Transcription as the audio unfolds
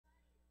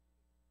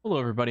Hello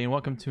everybody and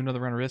welcome to another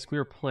round of Risk. We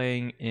are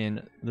playing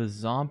in the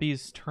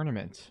Zombies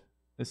Tournament.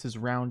 This is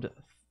round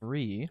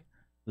 3 of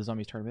the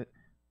Zombies Tournament.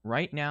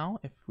 Right now,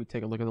 if we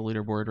take a look at the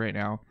leaderboard right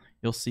now,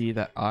 you'll see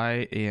that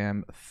I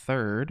am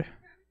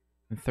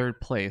in third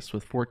place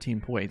with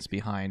 14 points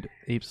behind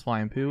Apes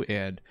Flying Poo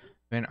and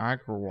Van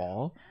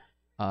Agrawal.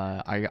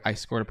 I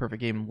scored a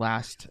perfect game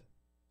last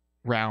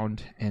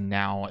round and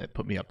now it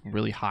put me up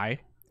really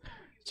high.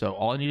 So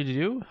all I need to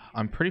do,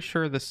 I'm pretty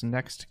sure this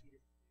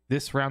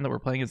round that we're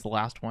playing is the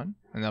last one,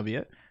 and that'll be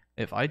it.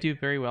 If I do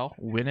very well,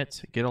 win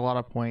it, get a lot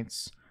of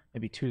points,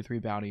 maybe 2 to 3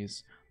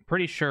 bounties, I'm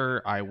pretty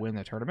sure I win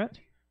the tournament.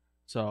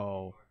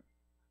 So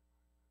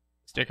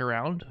stick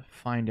around,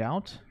 find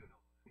out.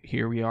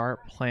 Here we are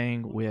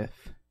playing with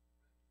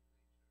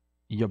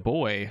ya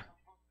boy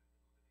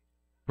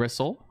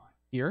Bristle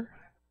here,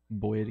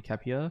 Boy de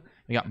Capia.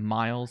 We got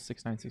Miles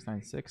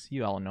 69696.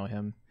 You all know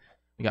him.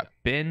 We got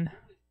Ben,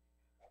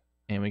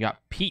 and we got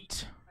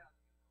Pete,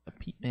 the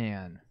Pete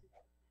Man.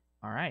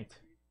 All right,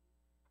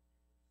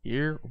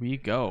 here we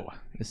go.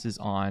 This is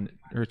on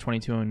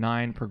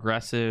 2209,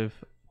 progressive,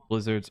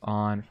 blizzards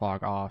on,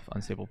 fog off,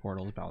 unstable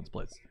portals, balance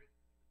blitz.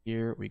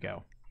 Here we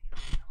go.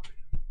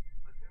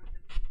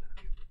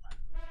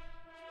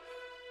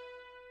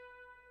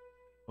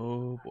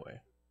 Oh boy.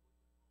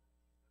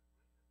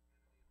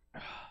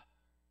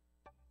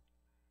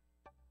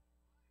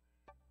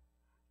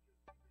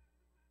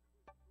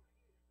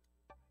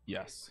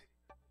 Yes.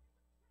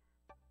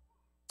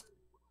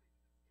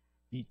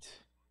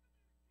 Pete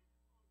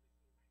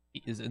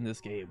is in this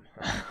game.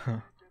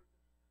 I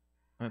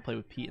haven't played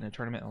with Pete in a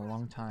tournament in a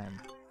long time.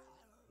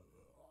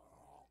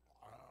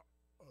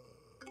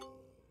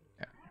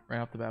 Yeah, right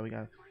off the bat we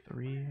got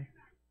 3.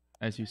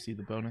 As you see,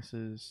 the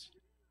bonuses.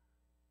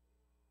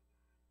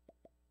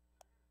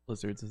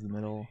 Blizzards is the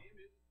middle.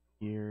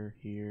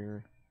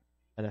 Here.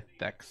 That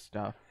affects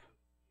stuff.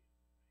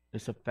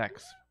 This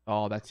affects.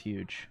 Oh, that's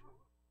huge.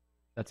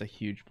 That's a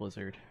huge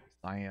blizzard.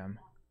 Siam.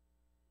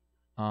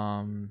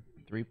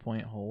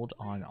 3-point hold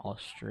on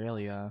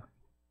Australia,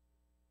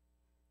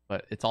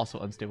 but it's also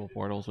unstable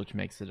portals, which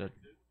makes it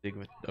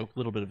a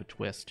little bit of a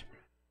twist.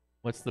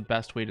 What's the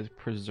best way to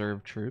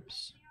preserve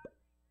troops?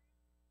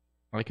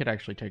 I could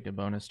actually take a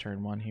bonus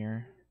turn 1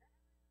 here,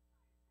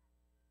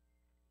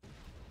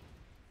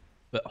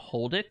 but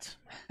hold it?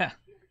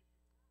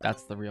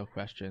 That's the real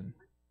question.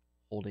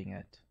 Holding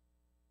it.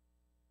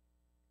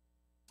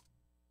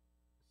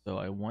 So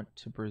I want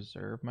to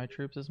preserve my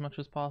troops as much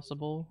as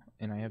possible,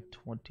 and I have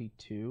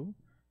 22,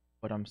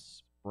 but I'm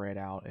spread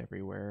out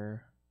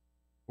everywhere.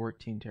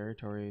 14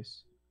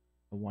 territories.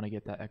 I want to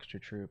get that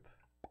extra troop.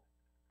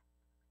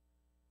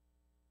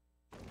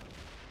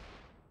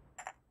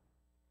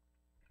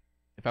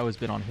 If I was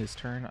been on his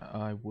turn,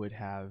 I would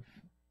have...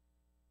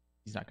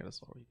 He's not going to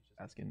slow. He's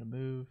just asking to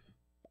move.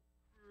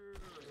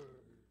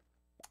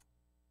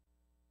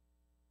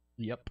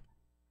 Yep.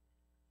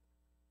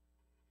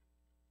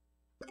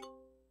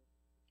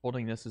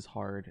 Holding this is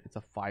hard. It's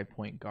a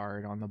 5-point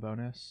guard on the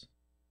bonus.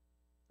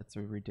 That's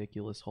a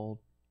ridiculous hold.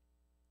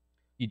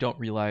 You don't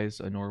realize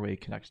Norway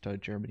connects to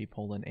Germany,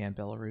 Poland, and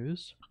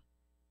Belarus.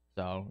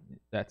 So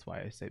that's why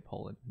I say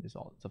Poland is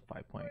all. It's a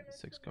 5.6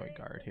 going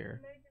guard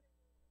here.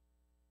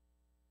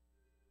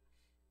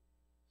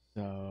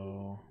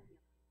 So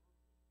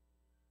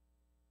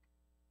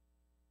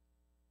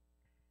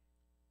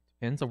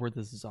depends on where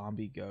this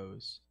zombie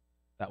goes.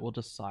 That will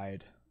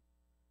decide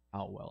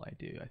how well I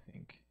do, I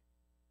think.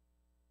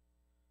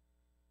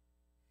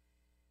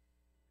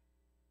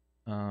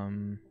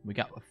 We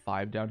got a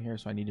 5 down here,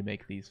 so I need to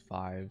make these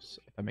 5s.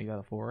 If I make that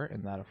a 4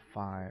 and that a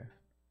 5,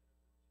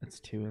 that's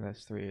 2 and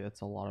that's 3.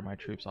 That's a lot of my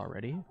troops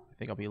already. I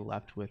think I'll be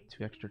left with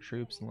 2 extra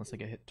troops unless I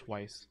get hit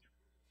twice.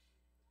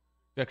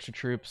 2 extra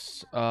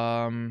troops.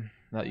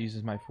 That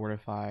uses my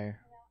fortify.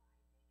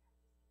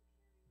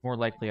 More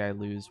likely I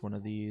lose one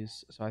of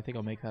these, so I think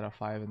I'll make that a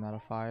 5 and that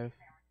a 5.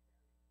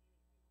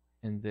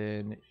 And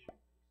then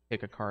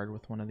take a card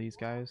with one of these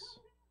guys.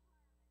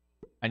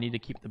 I need to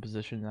keep the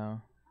position though.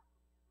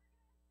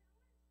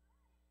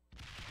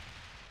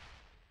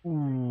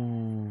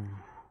 Ooh.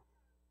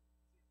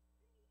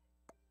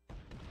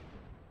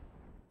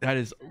 That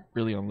is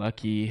really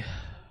unlucky.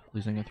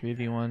 Losing a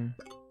 3v1.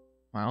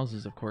 Miles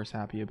is of course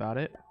happy about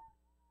it.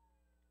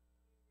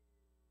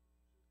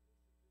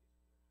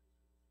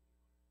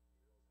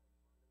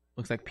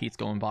 Looks like Pete's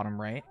going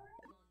bottom right.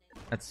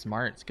 That's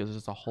smart because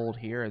there's a hold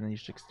here and then he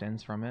just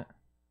extends from it.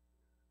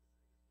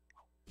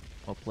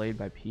 Well played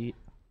by Pete.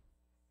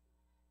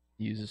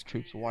 He uses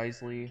troops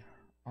wisely.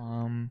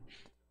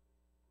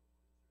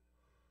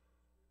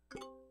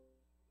 Get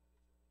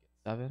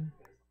 7.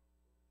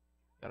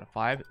 Got a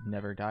 5. It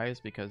never dies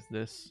because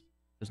this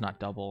does not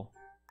double.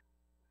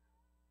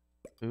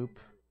 Boop.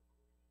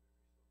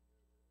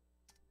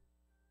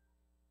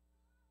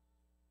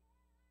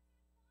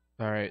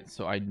 Alright,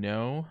 so I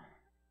know.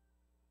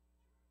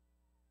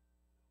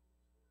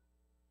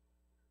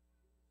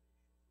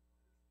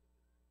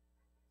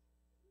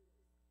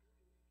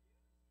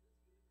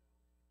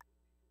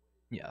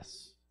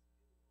 Yes.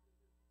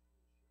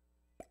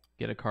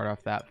 Get a card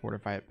off that,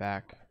 fortify it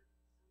back.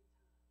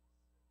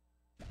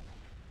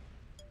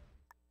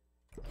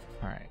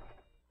 Alright.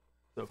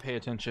 So pay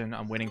attention.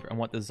 I'm waiting for, I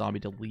want this zombie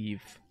to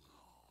leave.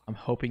 I'm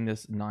hoping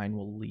this 9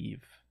 will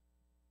leave.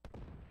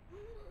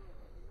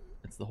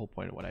 That's the whole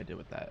point of what I did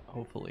with that.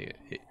 Hopefully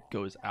it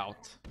goes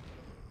out.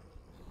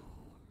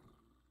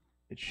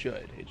 It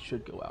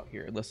should go out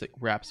here, unless it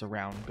wraps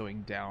around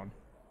going down.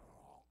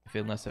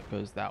 Unless it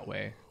goes that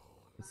way.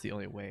 It's the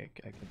only way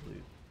I could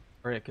lose.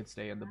 Or it could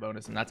stay in the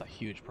bonus, and that's a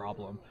huge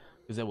problem,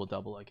 because it will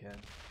double again.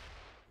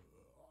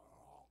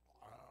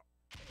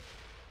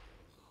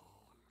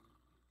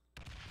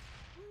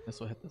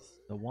 This will hit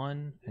the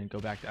 1 and go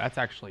back to, that's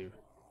actually,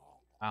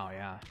 wow,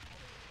 yeah.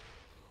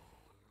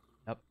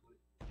 Yep.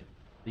 It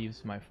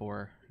leaves my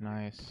 4.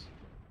 Nice.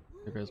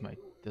 There goes my,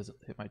 does it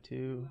hit my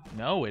 2?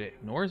 No, it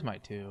ignores my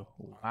 2.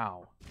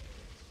 Wow.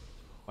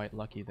 Quite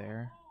lucky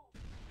there.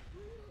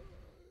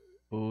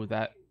 Ooh,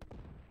 that,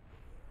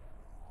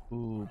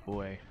 ooh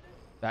boy.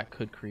 That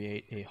could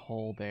create a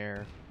hole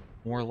there.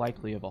 More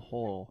likely of a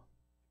hole.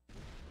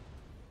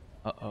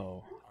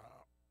 Uh-oh.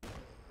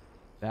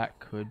 That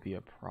could be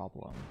a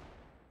problem.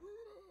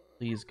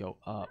 Please go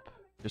up.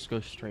 Just go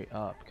straight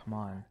up. Come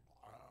on.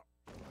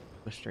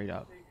 Go straight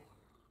up.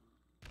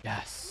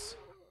 Yes.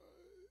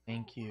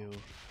 Thank you.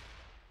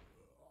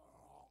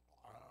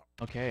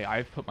 Okay,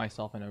 I've put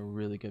myself in a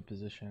really good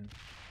position.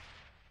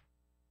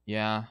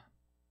 Yeah.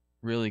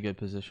 Really good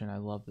position. I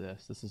love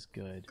this. This is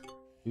good.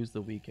 Who's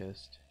the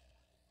weakest?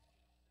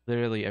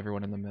 Literally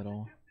everyone in the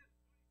middle.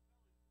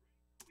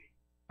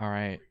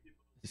 Alright.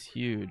 This is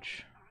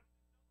huge.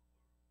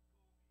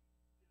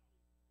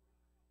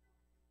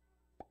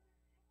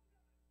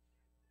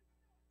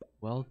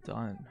 Well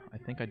done. I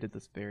think I did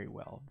this very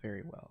well.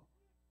 Very well.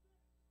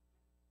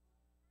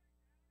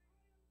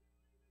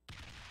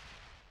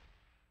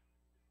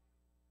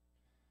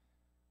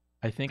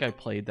 I think I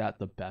played that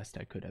the best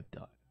I could have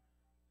done.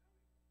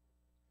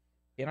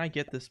 Can I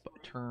get this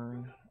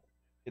turn?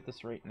 Get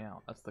this right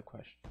now? That's the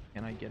question.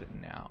 Can I get it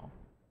now?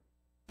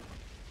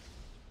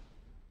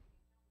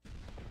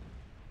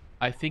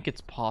 I think it's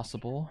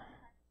possible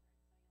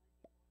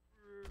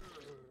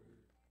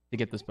to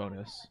get this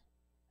bonus.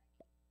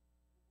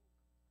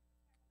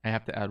 I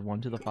have to add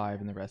 1 to the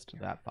 5 and the rest to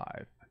that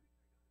 5.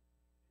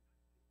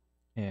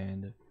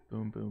 And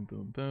boom, boom,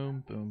 boom,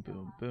 boom, boom,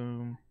 boom,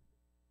 boom.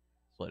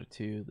 Split a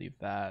 2, leave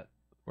that,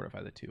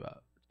 fortify the 2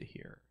 up to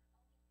here.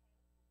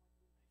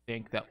 I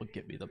think that would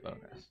get me the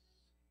bonus.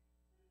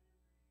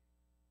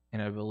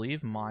 And I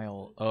believe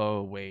Mile,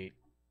 oh wait,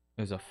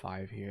 there's a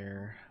 5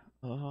 here.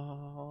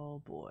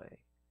 Oh boy.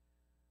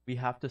 We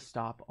have to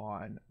stop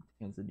on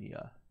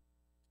Tanzania.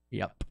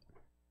 Yep.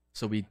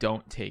 So we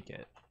don't take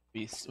it.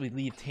 We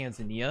leave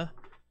Tanzania.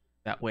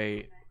 That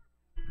way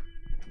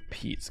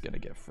Pete's gonna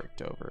get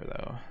fricked over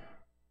though.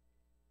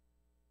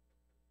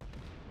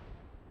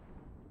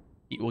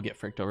 Pete will get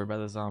fricked over by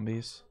the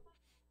zombies.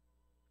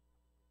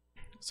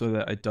 So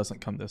that it doesn't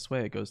come this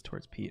way, it goes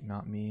towards Pete,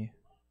 not me.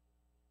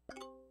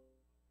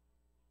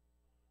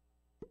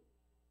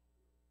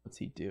 What's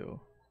he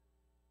do?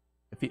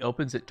 If he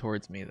opens it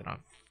towards me, then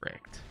I'm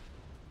fricked.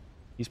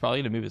 He's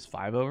probably gonna move his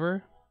 5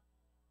 over.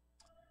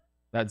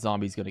 That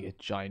zombie's gonna get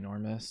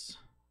ginormous.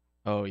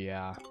 Oh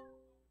yeah.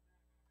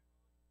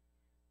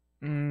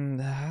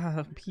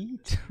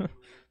 Pete.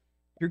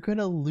 You're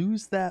gonna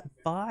lose that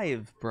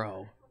 5,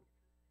 bro.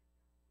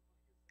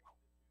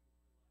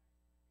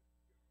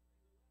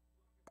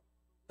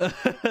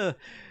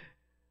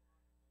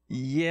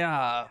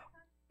 Yeah.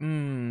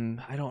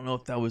 I don't know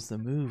if that was the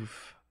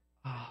move.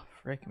 Oh,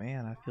 frick,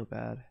 man. I feel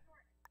bad.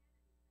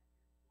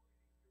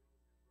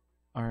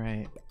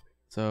 Alright.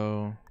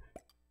 So...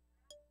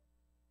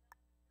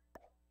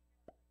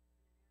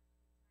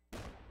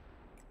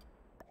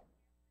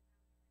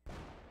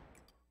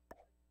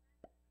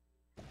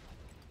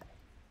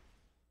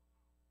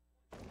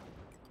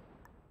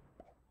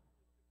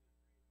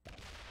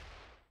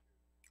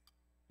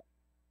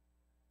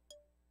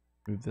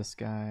 move this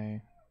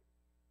guy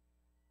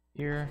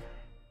here.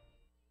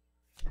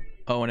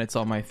 Oh, and it's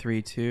on my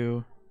 3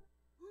 too.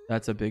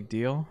 That's a big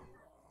deal.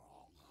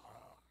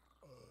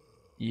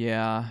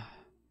 Yeah.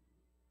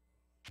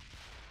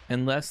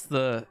 Unless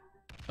the...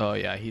 oh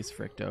yeah, he's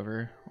fricked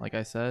over, like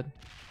I said.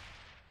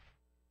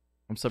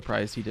 I'm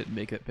surprised he didn't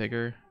make it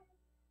bigger.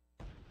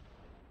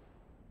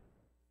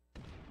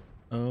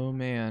 Oh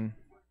man.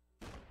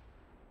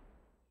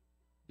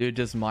 Dude,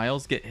 does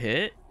Miles get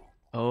hit?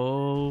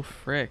 Oh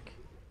frick.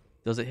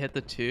 Does it hit the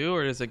 2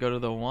 or does it go to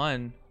the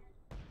 1?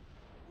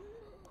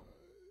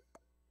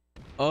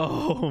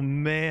 Oh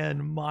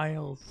man,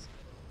 Miles.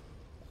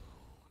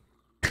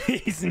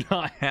 He's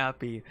not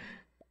happy.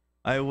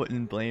 I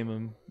wouldn't blame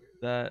him.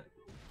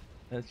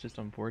 That's just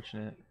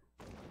unfortunate.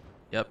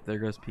 Yep, there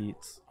goes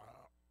Pete's.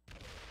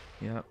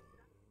 Yep.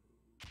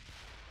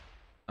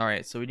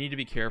 Alright, so we need to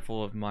be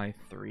careful of my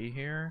 3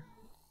 here.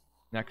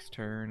 Next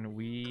turn,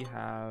 we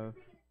have...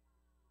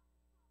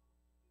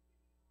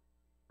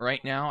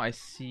 right now, I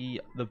see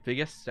the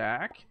biggest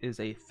stack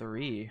is a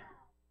 3.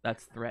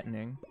 That's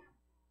threatening.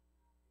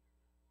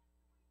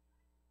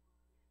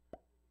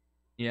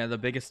 Yeah, the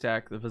biggest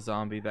stack of a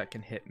zombie that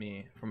can hit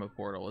me from a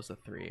portal is a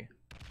 3.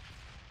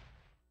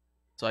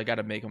 So I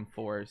gotta make them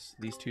 4s.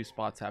 These 2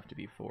 spots have to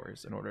be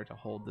 4s in order to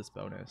hold this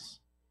bonus.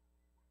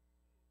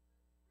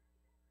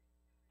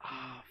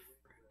 Ah,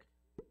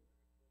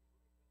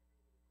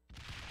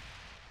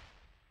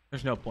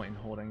 there's no point in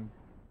holding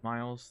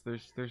Miles.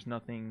 There's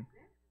nothing.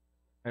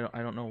 I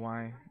don't know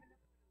why.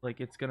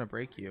 Like, it's gonna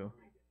break you.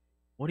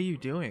 What are you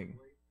doing?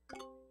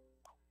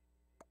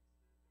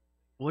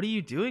 What are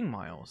you doing,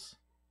 Miles?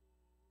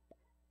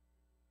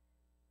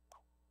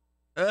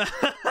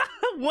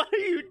 What are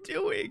you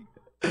doing?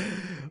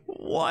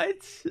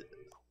 What?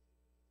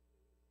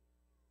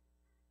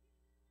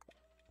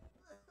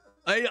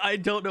 I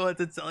don't know what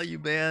to tell you,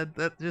 man.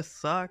 That just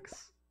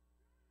sucks.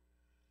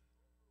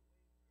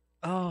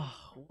 Oh,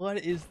 what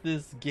is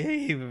this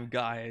game,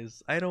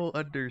 guys? I don't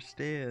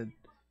understand.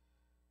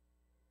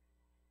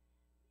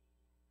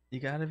 You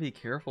gotta be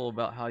careful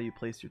about how you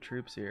place your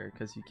troops here,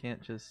 because you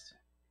can't just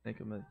make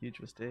them a huge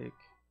mistake.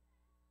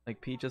 Like,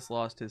 Pete just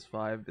lost his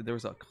 5. There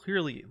was a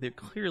clearly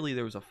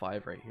there was a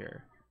 5 right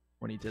here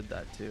when he did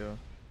that too.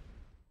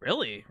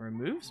 Really?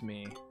 Removes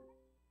me.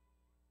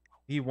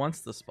 He wants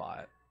the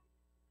spot.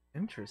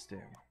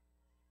 Interesting.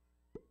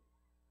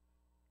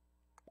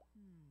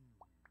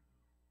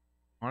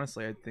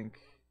 Honestly, I think.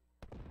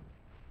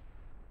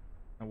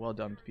 Well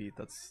done, Pete.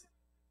 That's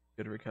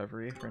good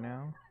recovery for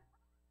now.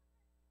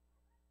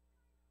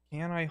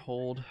 Can I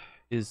hold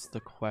is the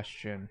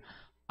question.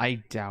 I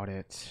doubt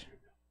it.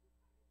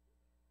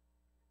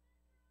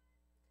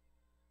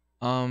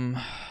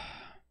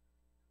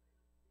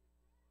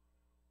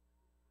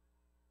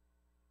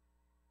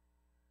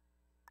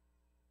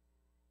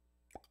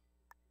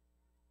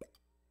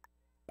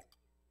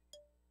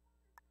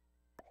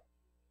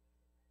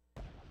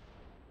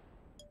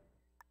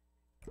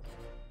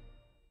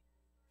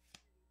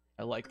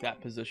 I like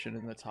that position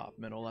in the top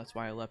middle. That's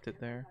why I left it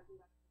there.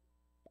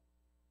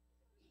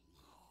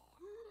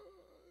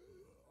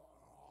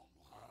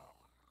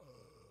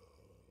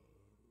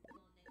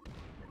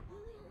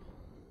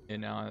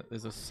 And now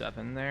there's a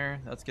 7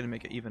 there. That's going to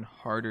make it even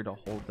harder to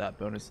hold that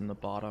bonus in the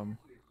bottom.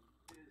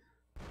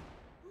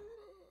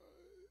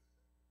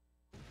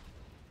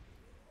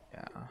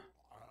 Yeah.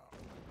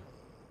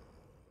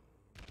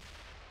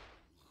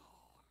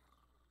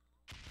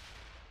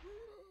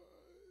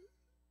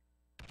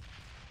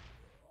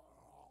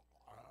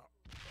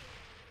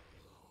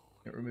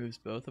 It removes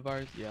both of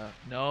ours? Yeah.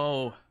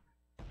 No!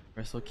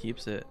 Bristle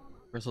keeps it.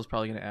 Bristle's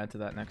probably going to add to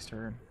that next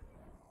turn.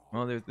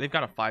 Well, they've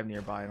got a 5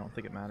 nearby. I don't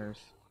think it matters.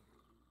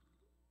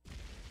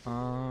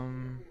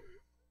 I'm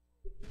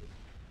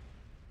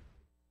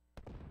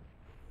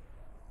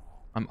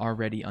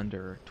already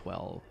under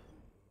 12.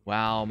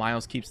 Wow,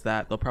 Miles keeps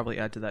that. They'll probably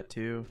add to that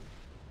too.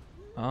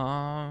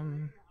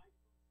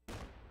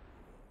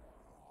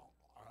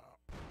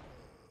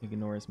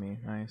 Ignores me.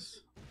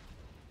 Nice.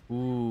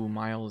 Ooh,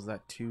 Miles,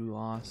 that 2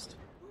 lost.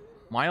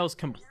 Miles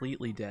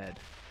completely dead.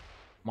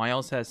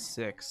 Miles has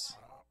 6.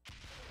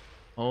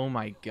 Oh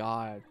my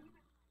god.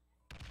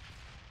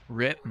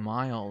 Rip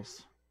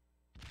Miles.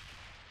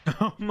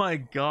 Oh my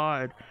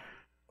god.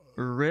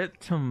 Rip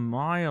to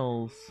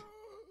Miles.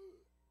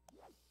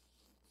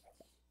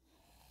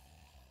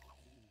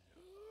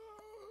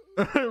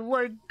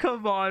 Like,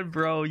 come on,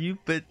 bro.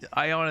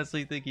 I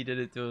honestly think he did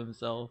it to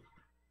himself.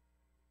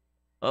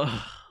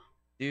 Ugh.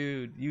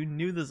 Dude, you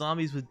knew the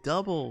zombies would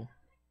double.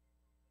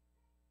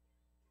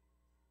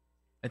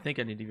 I think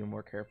I need to be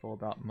more careful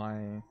about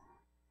my...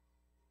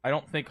 I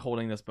don't think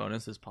holding this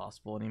bonus is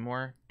possible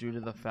anymore due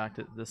to the fact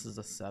that this is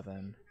a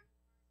 7.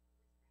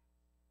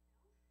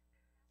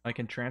 I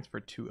can transfer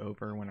 2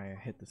 over when I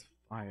hit this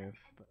 5,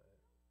 but...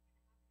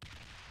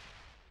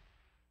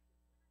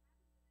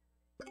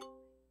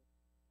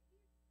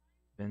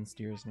 Ben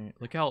steers near.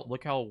 Look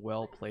how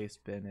well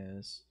placed Ben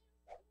is.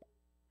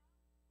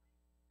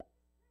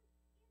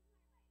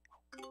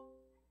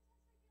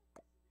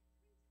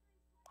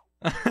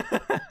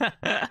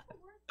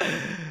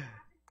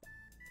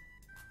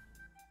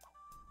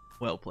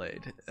 Well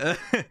played.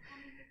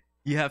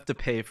 You have to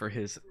pay for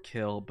his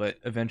kill, but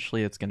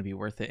eventually it's going to be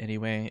worth it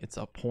anyway. It's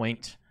a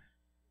point.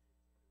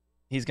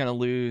 He's going to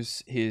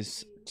lose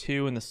his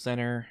 2 in the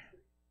center.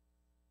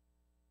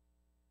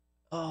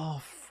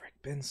 Oh, frick.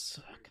 Ben's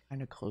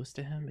kind of close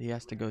to him. He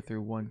has to go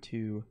through 1,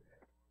 2,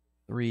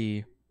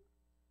 3,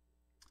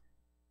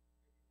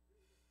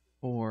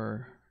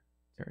 4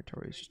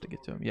 territories just to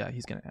get to him. Yeah,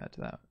 he's going to add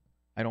to that.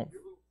 I don't...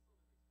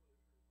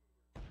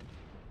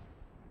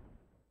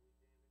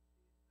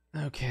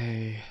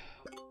 Okay.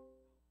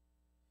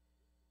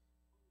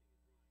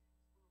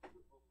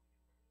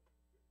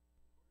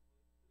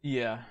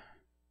 Yeah.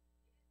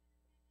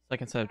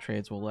 Second set of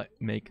trades will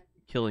make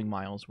killing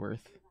Miles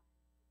worth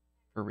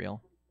for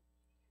real.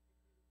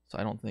 So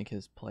I don't think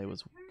his play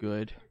was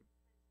good.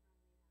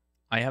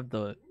 I have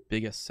the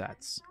biggest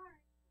sets.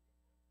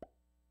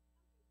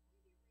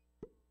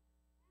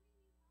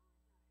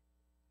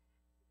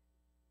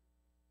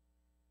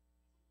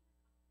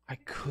 I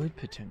could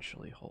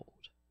potentially hold.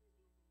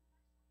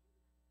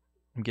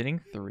 I'm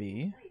getting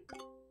 3.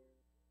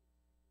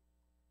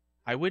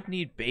 I would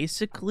need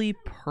basically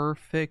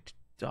perfect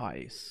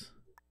dice.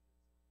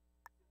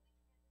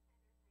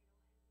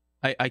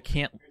 I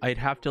can't. I'd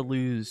have to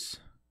lose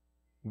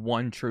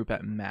one troop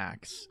at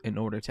max in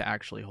order to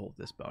actually hold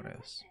this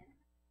bonus.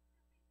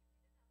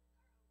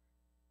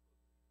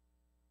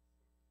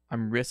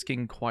 I'm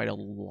risking quite a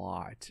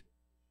lot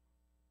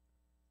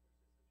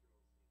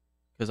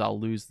because I'll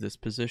lose this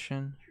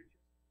position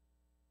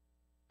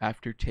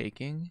after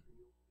taking.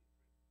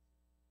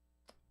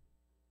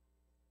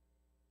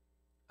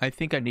 I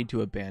think I need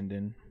to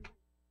abandon.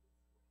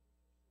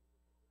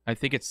 I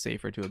think it's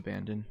safer to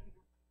abandon.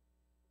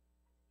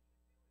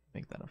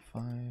 Make that a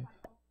 5,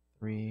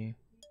 3.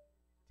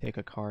 Take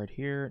a card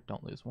here.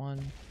 Don't lose one.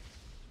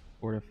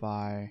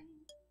 Fortify.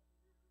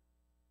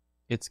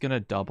 It's gonna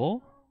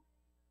double,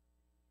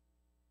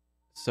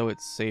 so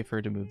it's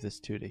safer to move this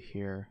 2 to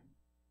here.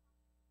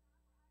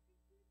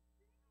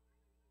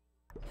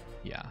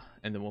 Yeah,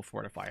 and then we'll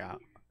fortify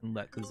out and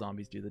let the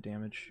zombies do the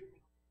damage.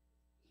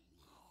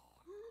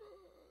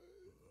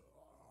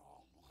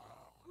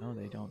 No,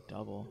 they don't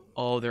double.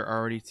 Oh, they're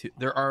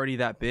already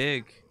that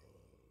big.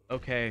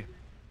 Okay.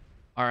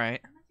 All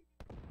right.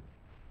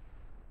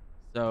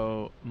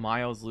 So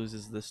Miles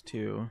loses this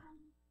too.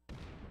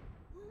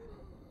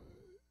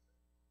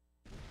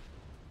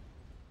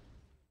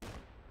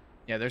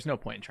 Yeah, there's no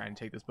point in trying to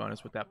take this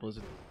bonus with that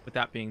blizzard, with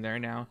that being there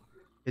now.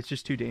 It's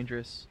just too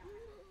dangerous.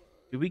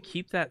 Do we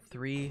keep that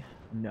 3?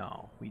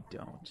 No, we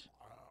don't.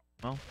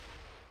 Well,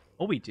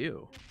 oh, we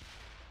do.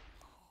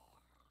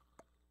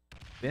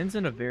 Ben's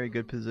in a very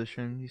good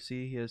position. You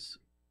see, he has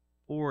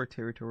 4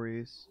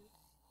 territories.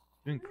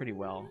 Doing pretty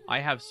well.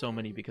 I have so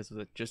many because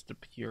of just the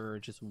pure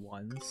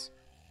ones.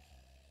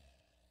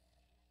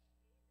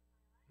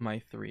 My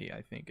 3,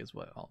 I think, is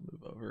what I'll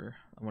move over.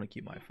 I want to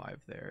keep my 5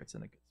 there. It's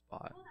in a good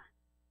spot.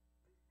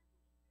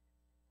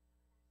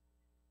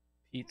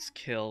 Pete's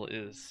kill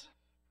is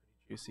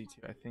pretty juicy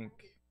too, I think.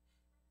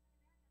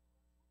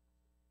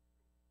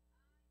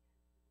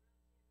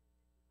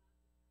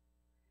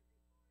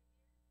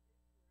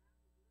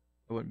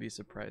 I wouldn't be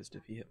surprised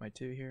if he hit my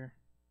 2 here.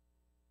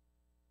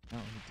 No,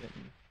 he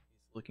didn't.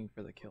 He's looking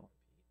for the kill.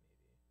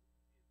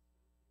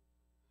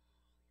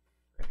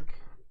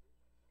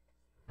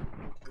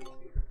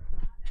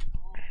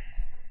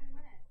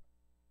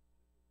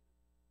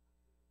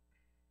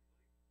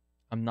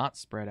 I'm not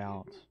spread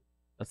out.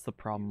 That's the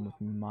problem with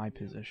my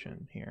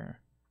position here.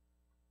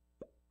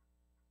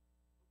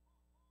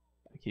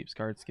 I keep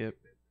guard skip.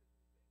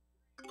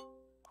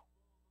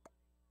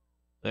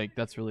 Like,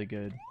 that's really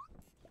good.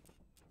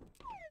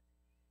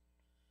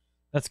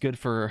 That's good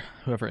for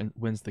whoever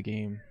wins the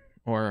game,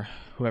 or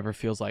whoever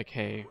feels like,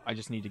 hey, I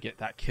just need to get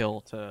that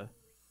kill to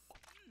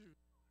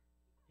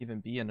even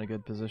be in a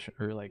good position,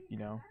 or like, you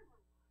know.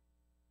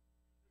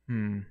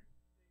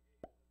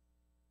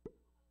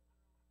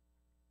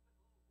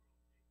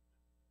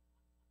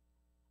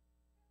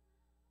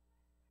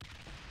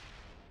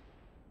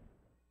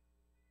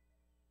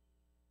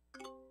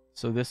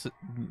 So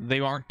they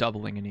aren't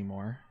doubling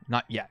anymore.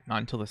 Not yet,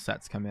 not until the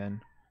sets come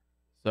in.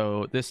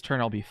 So this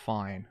turn I'll be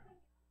fine.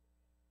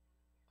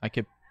 I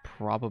could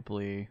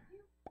probably...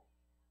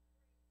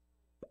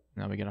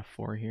 Now we get a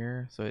 4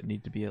 here, so it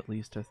need to be at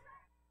least a...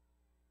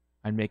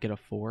 I'd make it a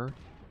 4.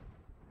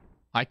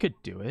 I could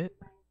do it.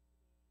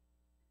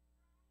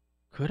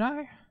 Could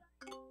I?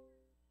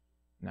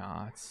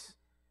 Nah, it's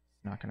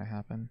not gonna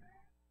happen.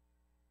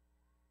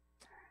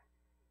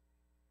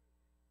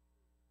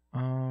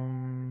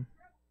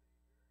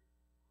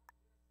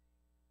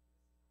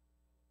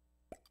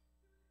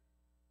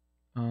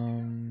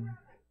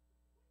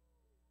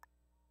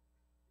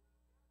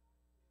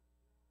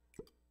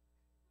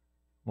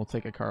 We'll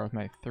take a card with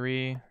my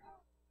 3.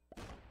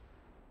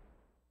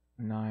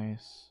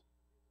 Nice.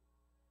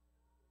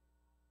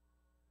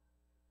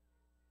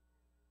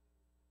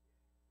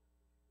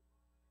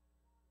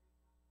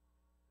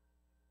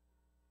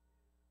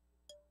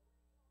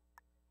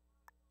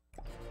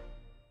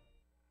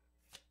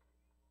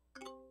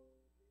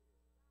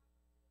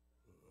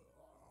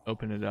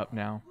 Open it up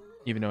now,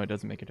 even though it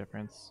doesn't make a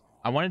difference.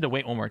 I wanted to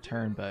wait one more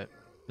turn, but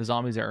the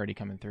zombies are already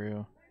coming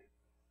through.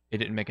 It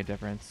didn't make a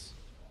difference.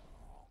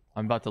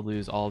 I'm about to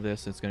lose all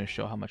this. It's going to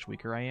show how much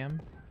weaker I am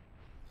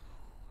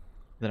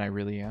than I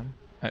really am.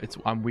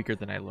 I'm weaker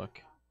than I look.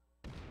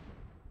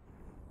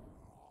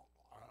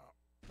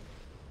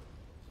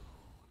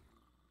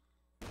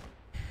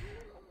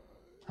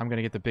 I'm going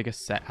to get the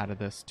biggest set out of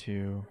this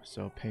too,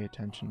 so pay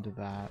attention to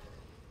that.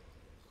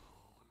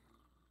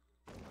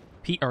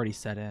 Pete already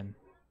set in.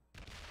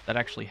 That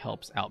actually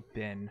helps out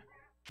Ben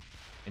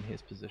in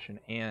his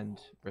position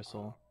and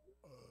Bristle.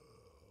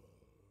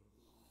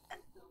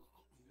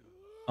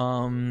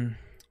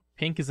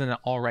 Pink is in an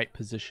alright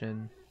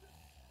position.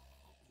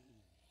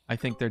 I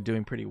think they're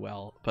doing pretty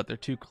well, but they're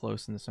too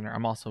close in the center.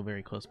 I'm also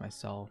very close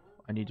myself.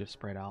 I need to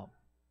spread out.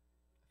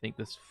 I think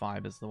this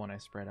 5 is the one I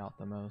spread out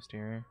the most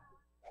here.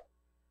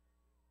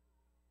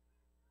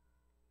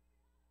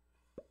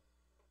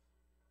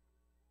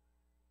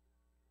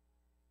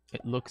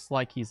 It looks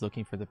like he's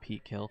looking for the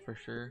Pete kill for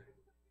sure.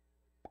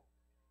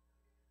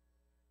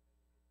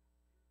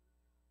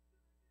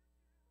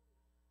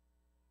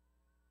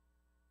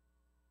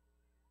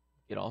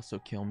 also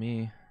kill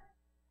me.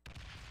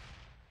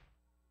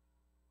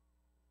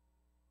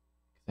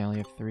 I only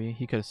have 3.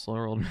 He could have slow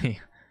rolled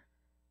me.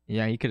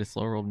 Yeah, he could have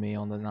slow rolled me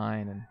on the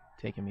 9 and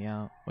taken me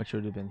out, which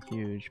would have been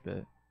huge,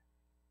 but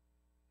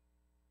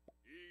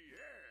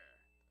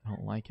I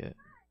don't like it.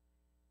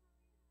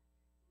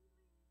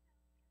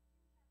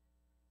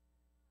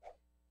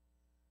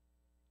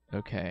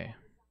 Okay.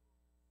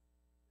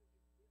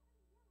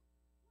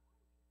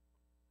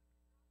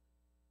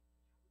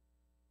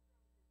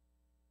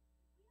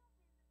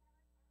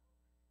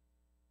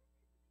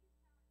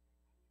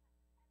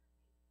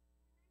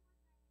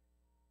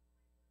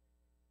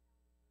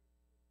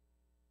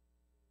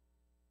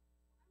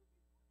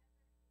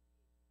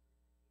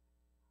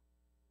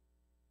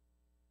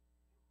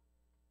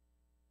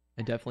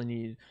 I definitely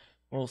need,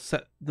 well,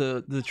 set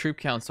the troop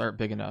counts aren't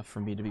big enough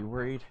for me to be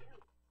worried.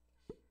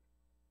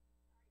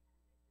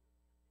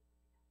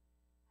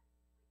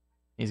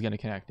 He's gonna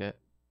connect it.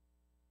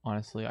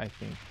 Honestly, I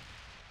think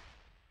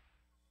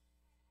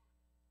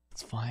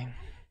it's fine.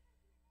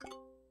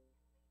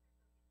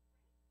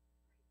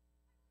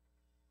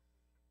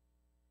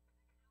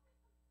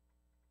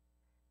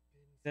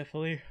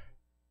 Definitely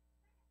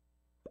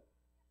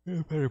in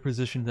a better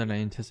position than I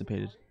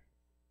anticipated.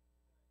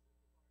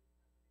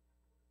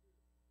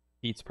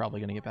 Pete's probably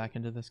gonna get back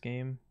into this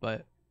game,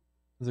 but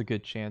there's a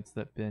good chance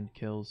that Ben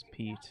kills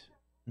Pete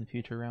in the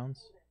future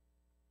rounds.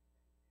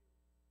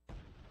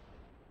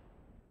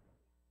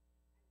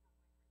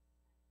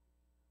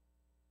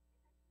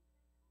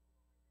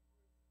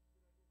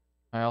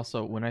 I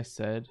also, when I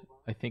said,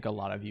 I think a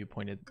lot of you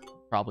pointed,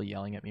 probably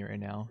yelling at me right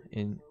now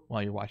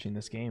while you're watching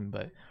this game,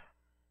 but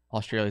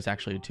Australia is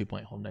actually a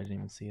 2-point hold and I didn't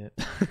even see it.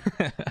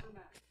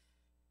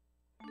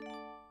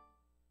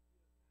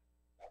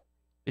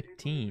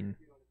 15.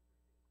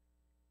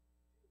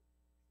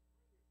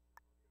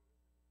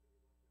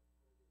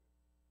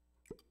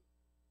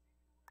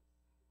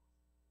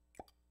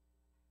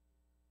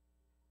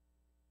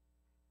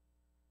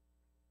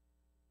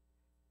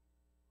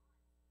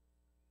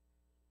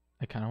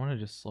 I kind of want to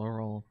just slow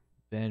roll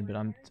Ben, but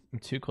I'm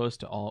too close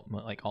to all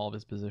of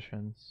his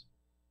positions.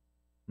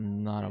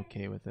 I'm not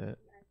okay with it.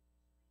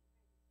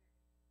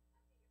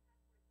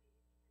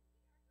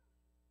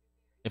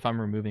 If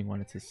I'm removing one,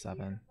 it's his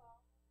 7.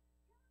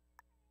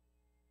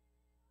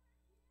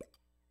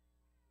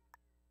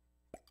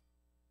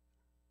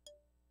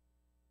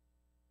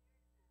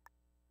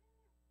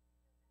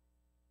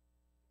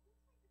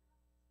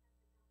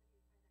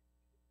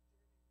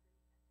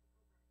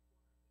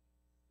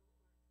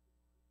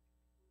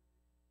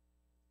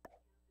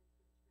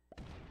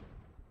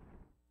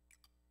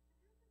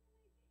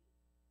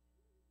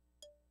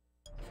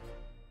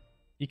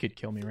 He could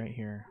kill me right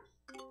here.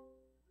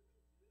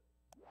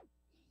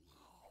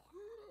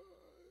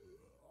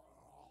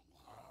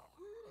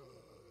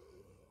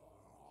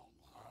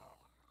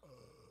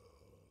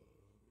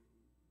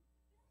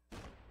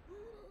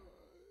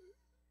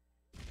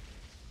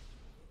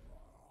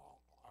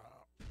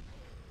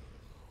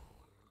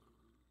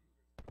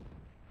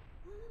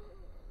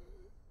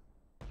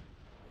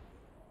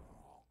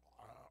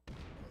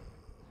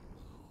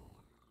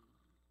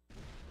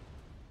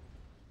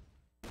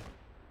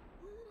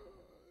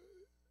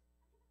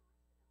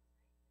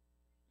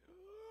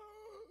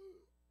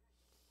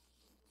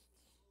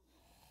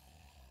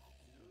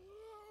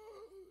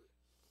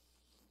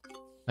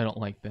 I don't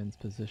like Ben's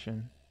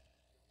position.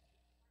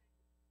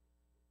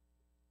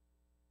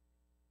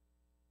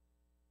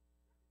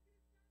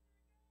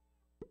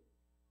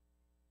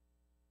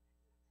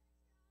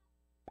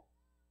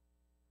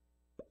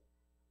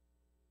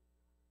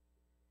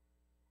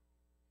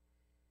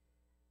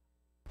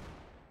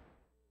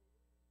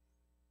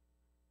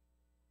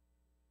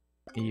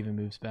 He even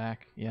moves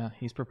back. Yeah,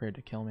 he's prepared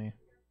to kill me.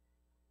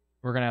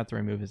 We're gonna have to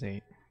remove his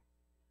 8.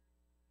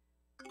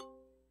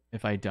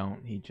 If I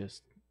don't, he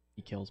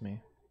kills me.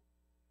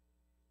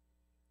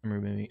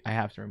 I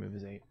have to remove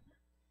his 8.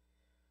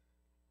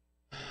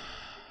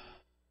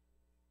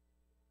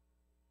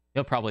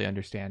 He'll probably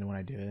understand when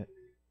I do it.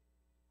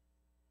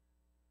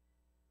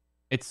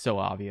 It's so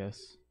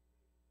obvious.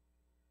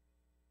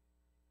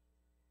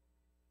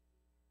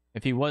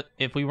 If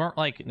we weren't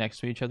like next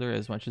to each other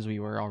as much as we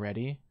were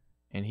already,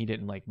 and he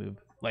didn't like move,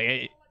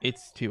 like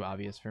it's too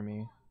obvious for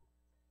me.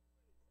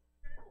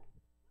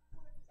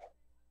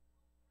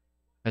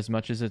 As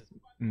much as it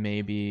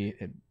may be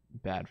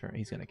bad for him,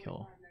 he's gonna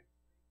kill.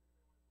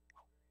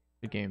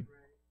 Good game.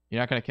 You're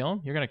not gonna kill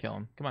him? You're gonna kill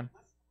him. Come on.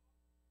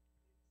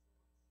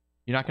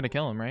 You're not gonna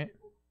kill him, right?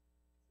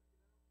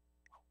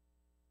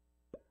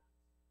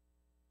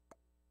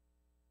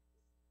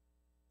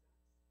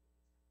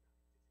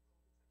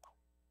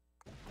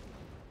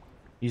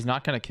 He's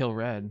not gonna kill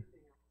red.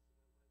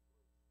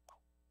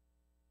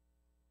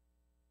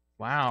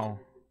 Wow.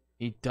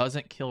 He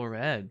doesn't kill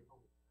red.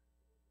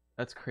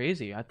 That's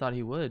crazy. I thought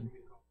he would.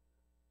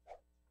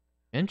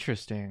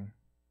 Interesting.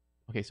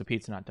 Okay, so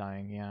Pete's not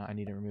dying. Yeah, I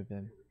need to remove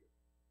him.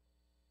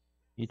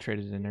 He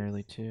traded in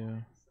early too.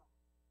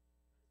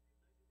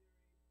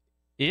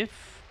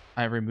 If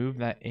I remove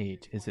that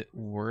 8, is it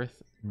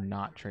worth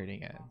not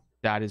trading in?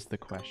 That is the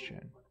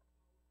question.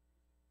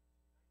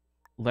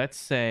 Let's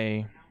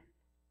say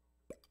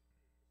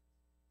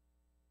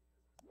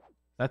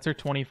that's our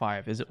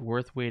 25. Is it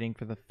worth waiting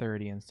for the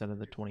 30 instead of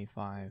the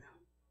 25?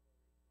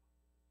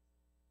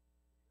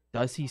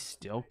 Does he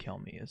still kill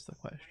me is the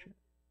question.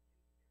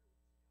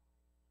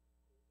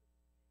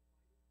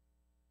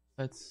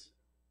 That's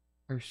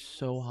are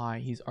so high.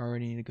 He's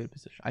already in a good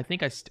position. I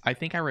think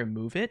I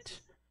remove it.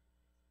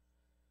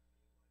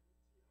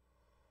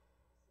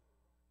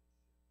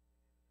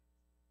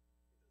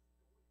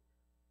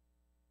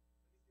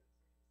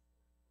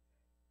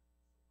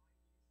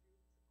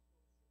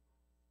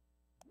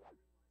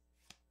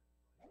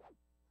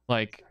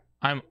 Like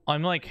I'm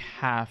like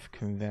half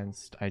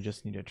convinced I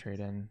just need to trade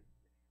in.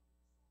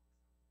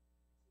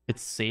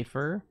 It's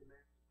safer.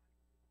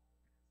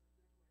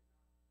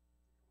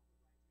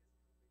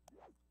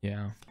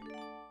 Yeah.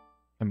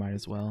 I might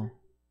as well.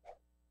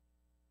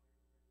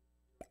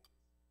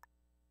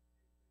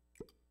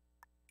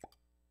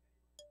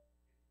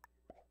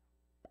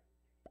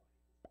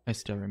 I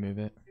still remove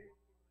it.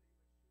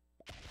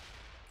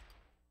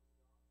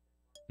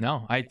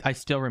 No, I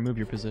still remove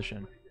your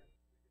position.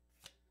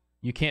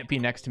 You can't be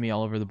next to me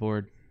all over the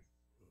board.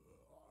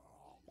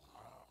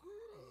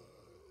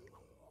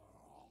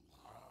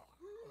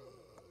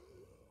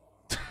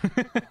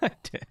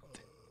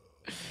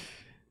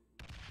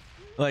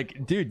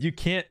 Like, dude, you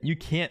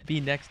can't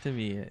be next to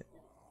me.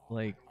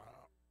 Like,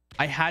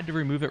 I had to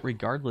remove it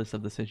regardless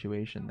of the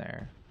situation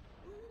there.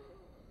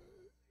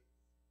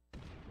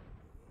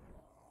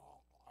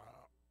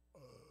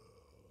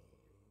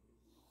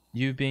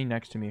 You being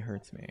next to me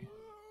hurts me.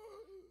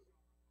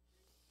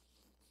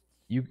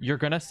 You're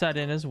gonna set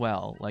in as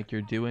well. Like,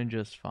 you're doing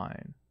just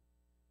fine.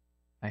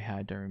 I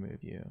had to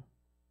remove you.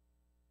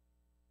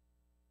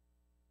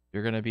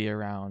 You're gonna be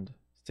around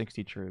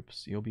 60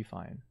 troops. You'll be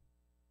fine.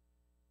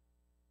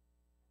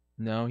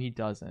 No, he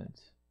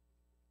doesn't.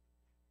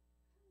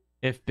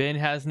 If Ben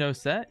has no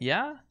set,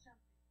 yeah.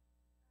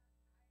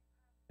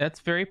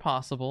 That's very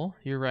possible.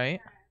 You're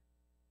right.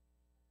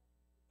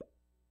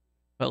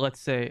 But let's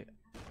say...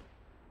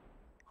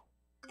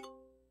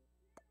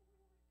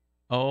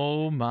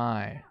 Oh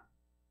my.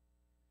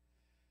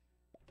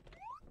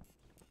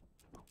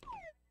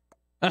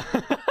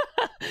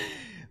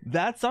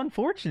 That's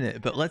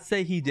unfortunate, but let's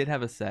say he did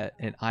have a set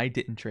and I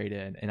didn't trade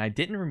in and I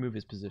didn't remove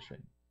his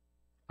position.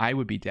 I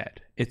would be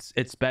dead.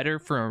 It's better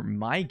for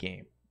my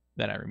game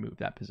that I remove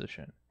that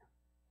position.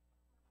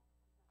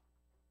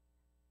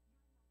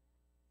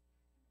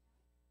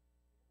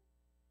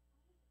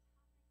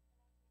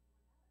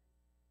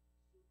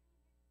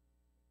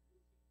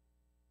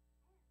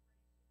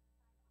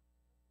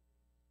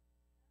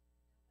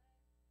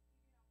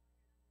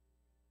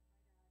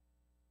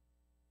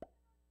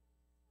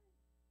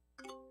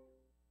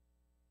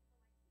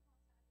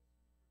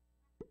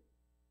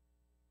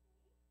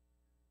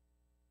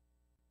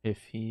 If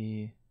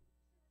he...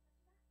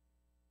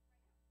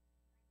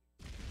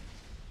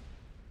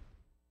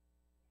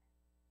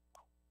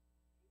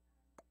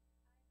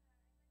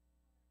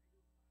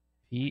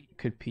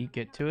 Could Pete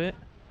get to it?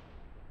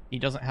 He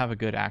doesn't have a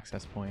good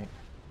access point.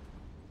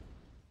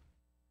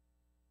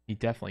 He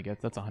definitely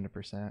gets, that's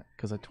 100%.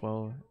 Because a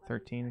 12,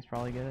 13 is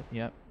probably get it.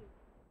 Yep.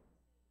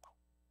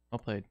 Well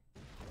played.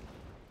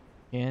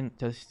 And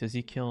does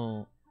he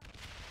kill...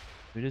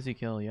 Who does he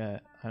kill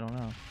yet? I don't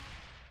know.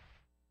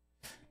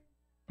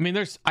 I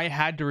mean, I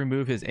had to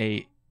remove his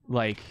 8.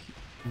 Like,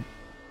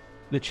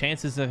 the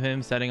chances of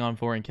him setting on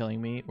 4 and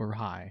killing me were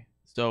high.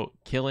 So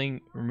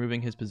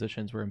removing his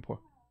positions were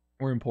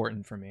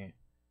important for me.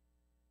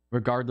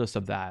 Regardless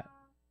of that.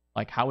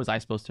 Like, how was I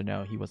supposed to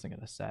know he wasn't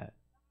going to set?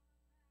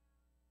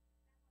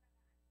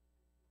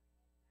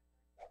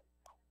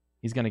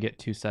 He's going to get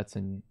 2 sets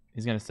and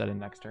he's going to set in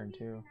next turn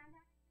too.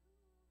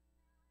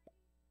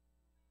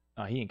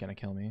 Oh, he ain't going to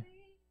kill me.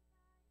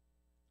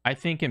 I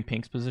think in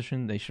Pink's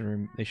position, they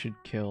should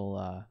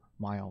kill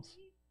Miles.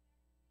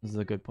 This is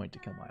a good point to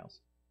kill Miles.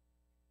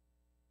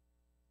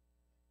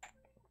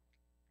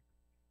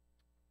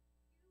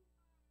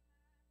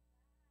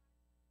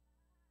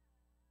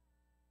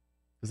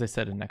 Because they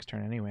said in next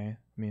turn anyway.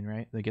 I mean,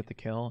 right? They get the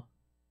kill.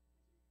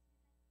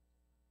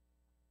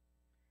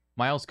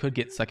 Miles could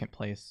get 2nd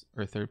place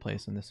or 3rd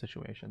place in this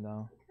situation,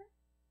 though.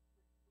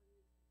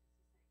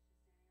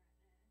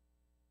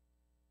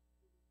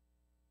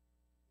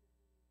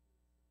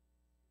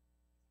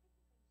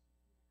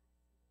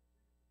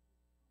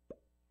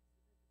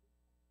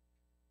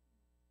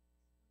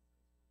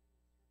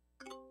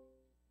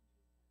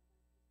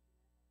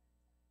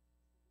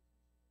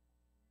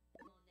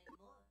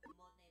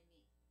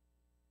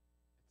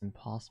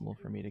 Impossible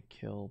for me to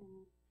kill.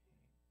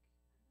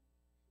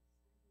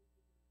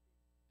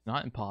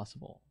 Not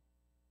impossible,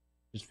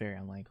 just very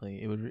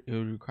unlikely. It would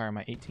require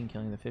my 18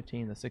 killing the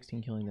 15, the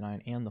 16 killing the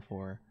 9, and the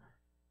 4.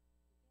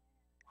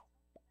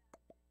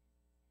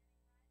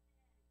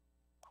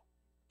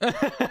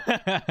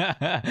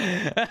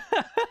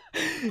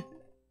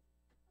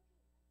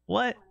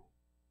 What?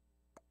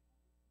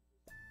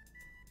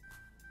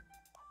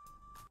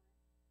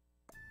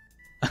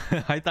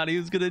 I thought he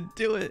was gonna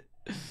do it.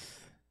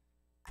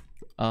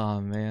 Oh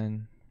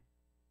man.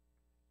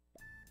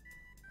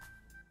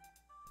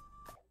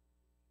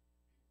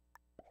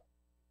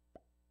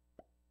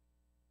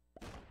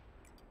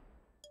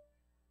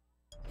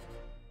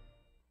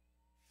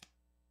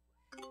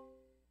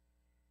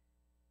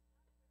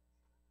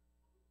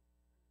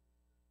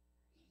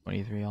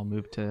 '23. I'll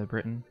move to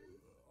Britain,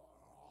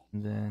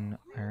 and then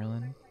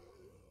Ireland.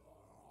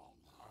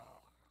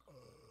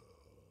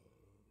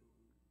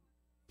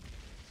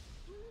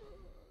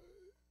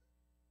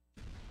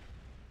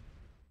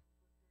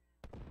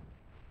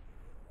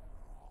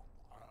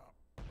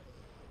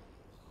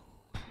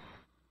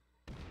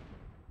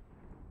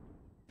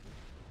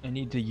 I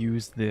need to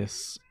use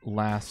this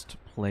last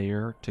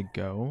player to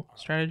go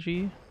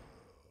strategy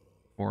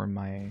for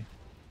my...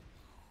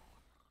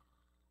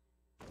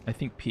 I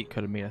think Pete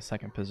could have made a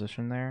second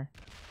position there.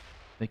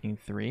 Making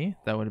 3,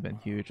 that would have been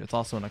huge. It's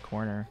also in a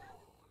corner.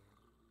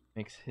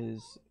 Makes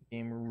his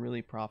game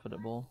really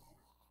profitable.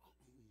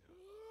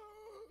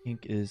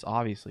 Pink is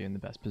obviously in the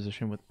best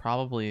position with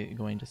probably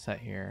going to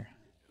set here.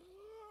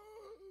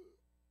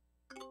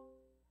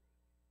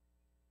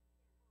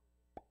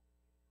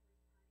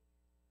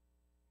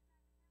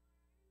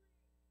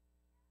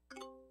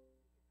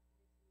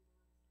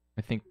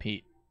 I think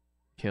Pete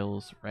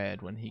kills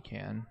red when he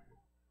can.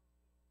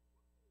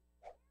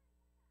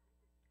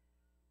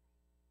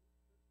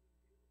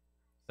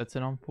 Sets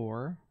it on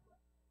 4.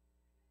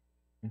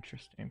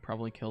 Interesting.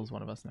 Probably kills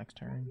one of us next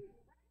turn.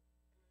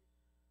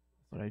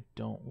 But I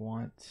don't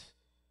want.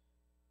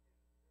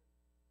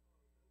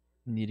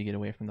 Need to get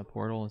away from the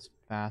portal as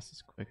fast,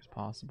 as quick as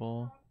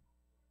possible.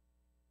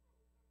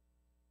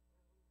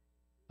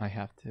 I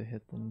have to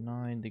hit the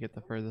 9 to get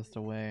the furthest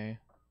away.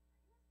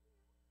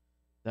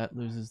 That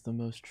loses the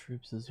most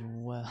troops as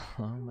well.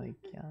 Oh my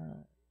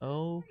god.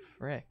 Oh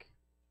frick.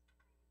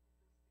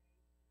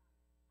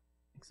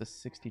 It's a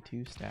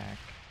 62 stack.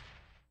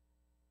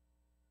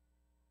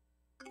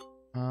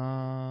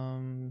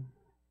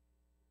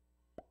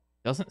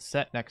 Doesn't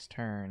set next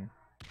turn.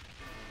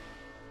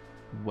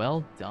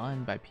 Well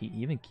done by Pete.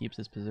 He even keeps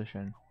his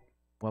position.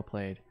 Well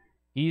played.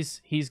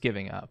 He's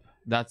giving up.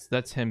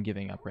 That's him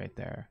giving up right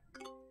there.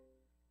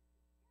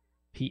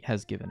 Pete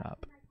has given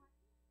up.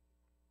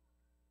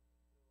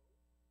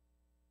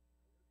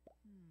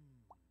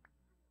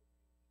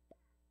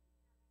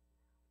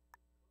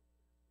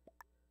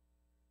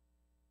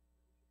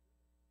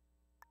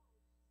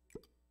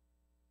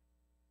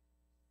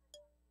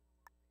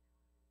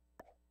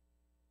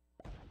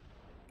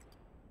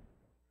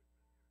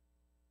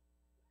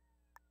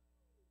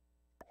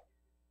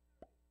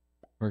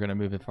 We're gonna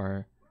move it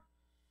far.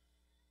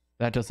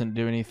 That doesn't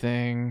do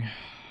anything.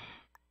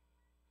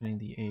 Getting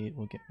the 8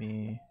 will get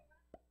me.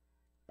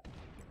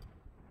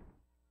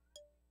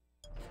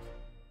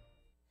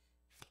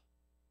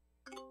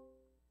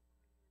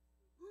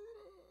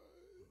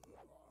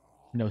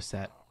 No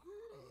set.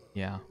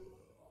 Yeah.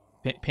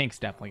 Pink's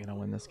definitely gonna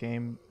win this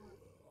game.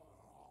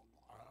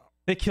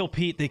 They kill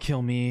Pete, they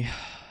kill me.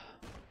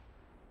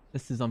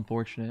 This is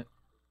unfortunate.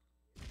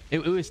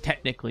 It was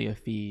technically a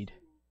feed.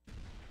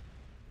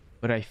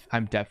 But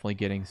I'm definitely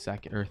getting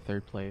second or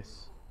third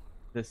place.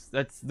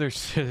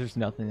 There's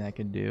nothing I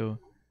can do.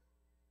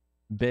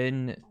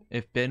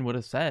 If Ben would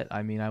have set,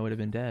 I mean I would have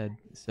been dead.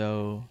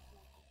 So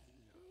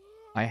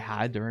I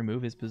had to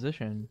remove his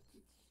position.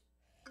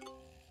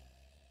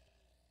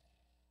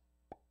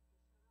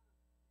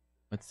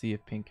 Let's see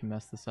if Pink can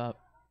mess this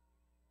up.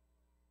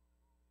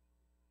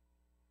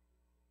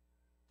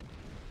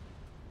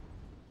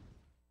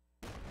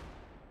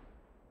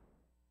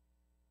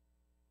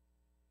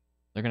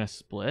 They're gonna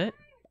split?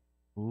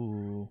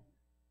 Ooh.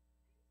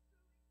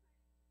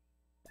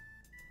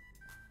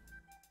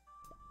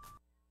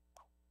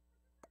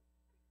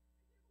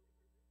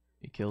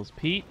 He kills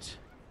Pete.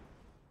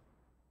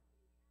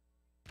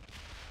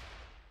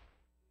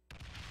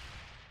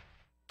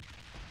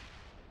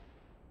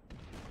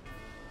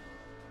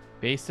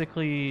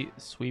 Basically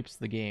sweeps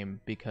the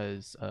game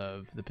because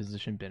of the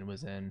position Ben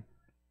was in.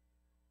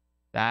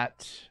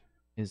 That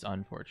is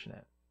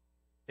unfortunate.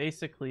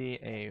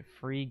 Basically a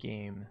free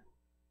game.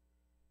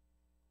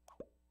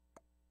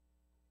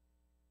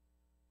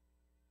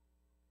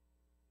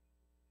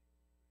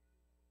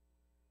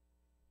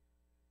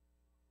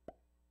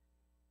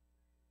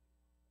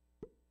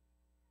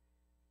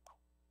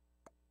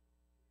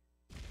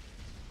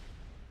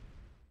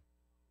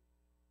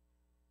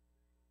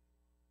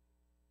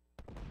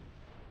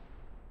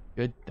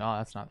 Good. Oh,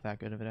 that's not that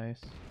good of a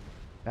dice.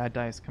 Bad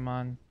dice, come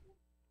on.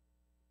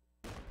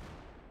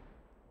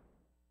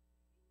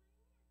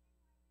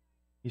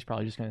 He's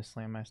probably just gonna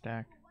slam my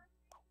stack.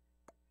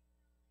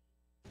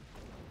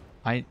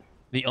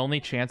 The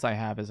only chance I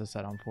have is a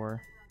set on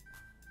 4.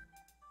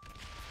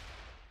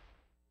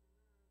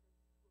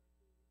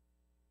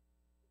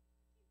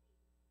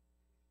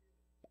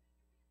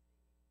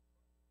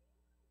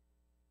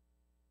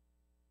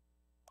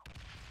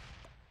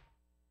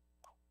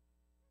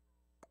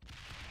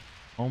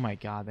 Oh my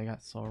god, they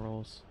got soul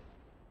rolls.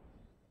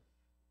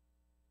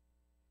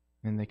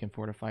 And they can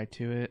fortify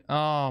to it.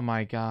 Oh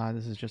my god,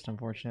 this is just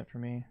unfortunate for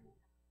me.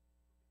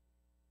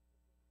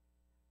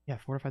 Yeah,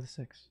 fortify the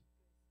 6.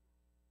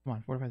 Come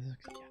on, fortify the 6.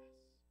 Yes.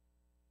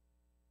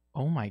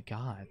 Oh my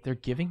god, they're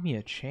giving me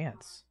a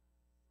chance.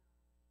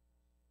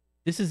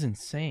 This is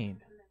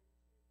insane.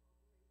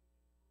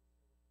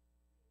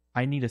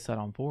 I need a set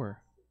on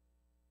 4.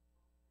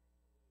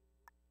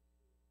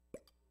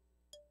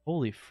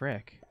 Holy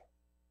frick.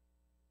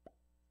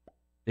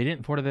 They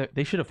didn't fortify.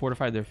 They should have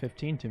fortified their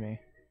 15 to me.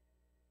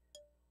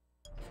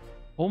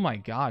 Oh my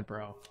god,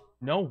 bro.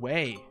 No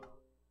way.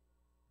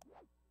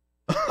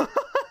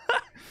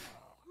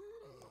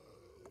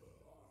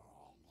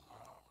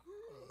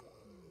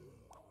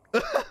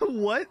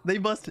 What? They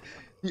must.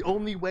 The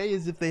only way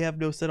is if they have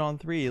no set on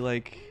 3.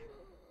 Like.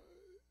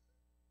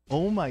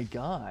 Oh my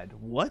god.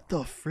 What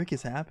the frick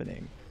is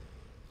happening?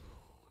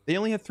 They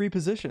only have 3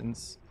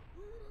 positions.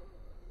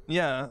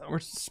 Yeah, we're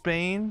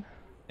Spain.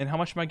 And how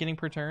much am I getting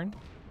per turn?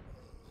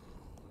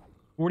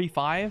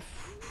 45?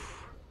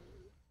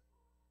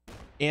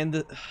 And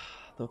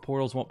the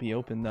portals won't be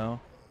open though.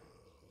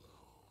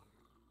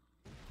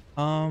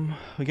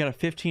 We got a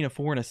 15, a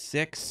 4, and a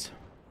 6.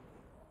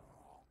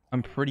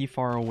 I'm pretty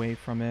far away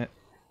from it.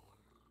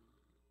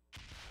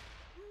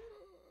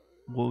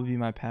 What would be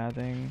my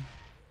pathing?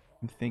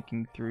 I'm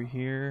thinking through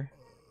here.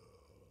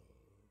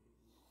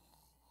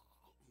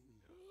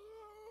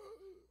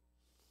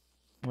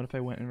 What if I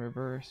went in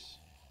reverse?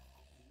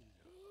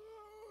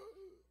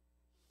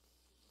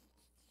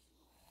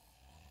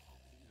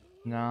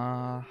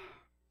 Nah.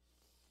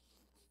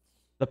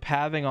 The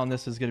pathing on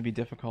this is going to be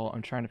difficult.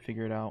 I'm trying to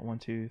figure it out. 1,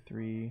 2,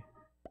 3,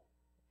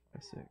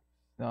 5, 6.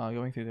 No,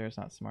 going through there is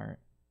not smart.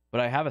 But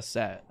I have a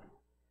set.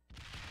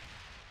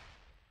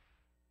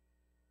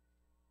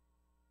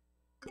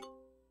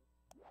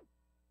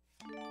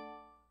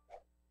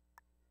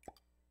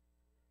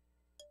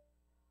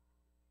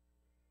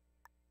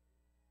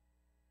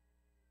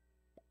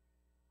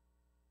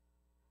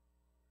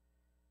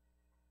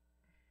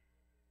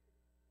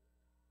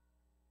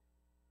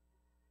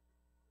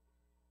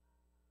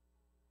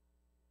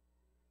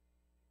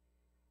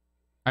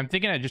 I'm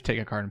thinking I'd just take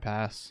a card and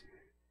pass.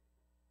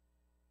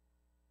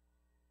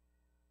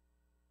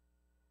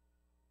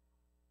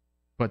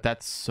 But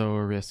that's so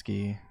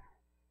risky.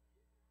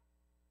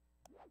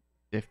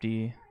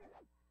 50.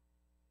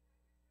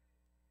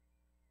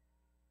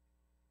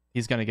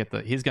 He's gonna get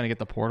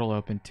the portal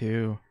open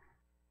too.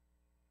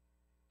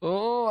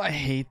 Oh, I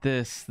hate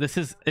this.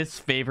 It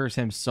favors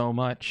him so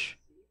much.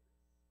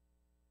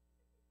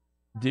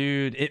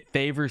 Dude, it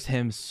favors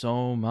him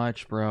so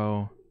much,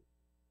 bro.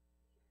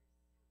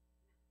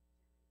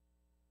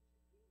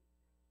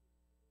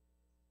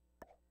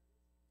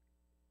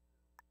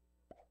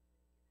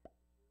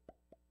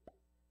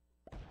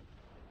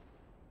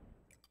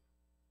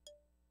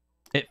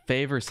 It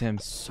favors him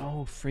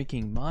so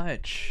freaking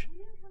much.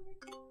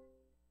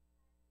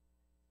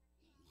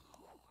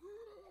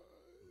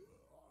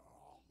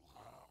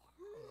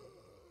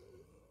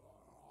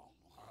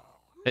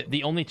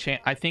 The only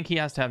chance, I think he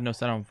has to have no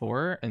set on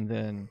 4, and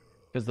then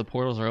because the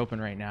portals are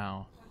open right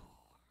now.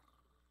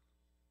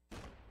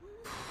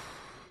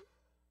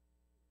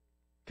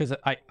 Because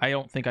I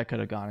don't think I could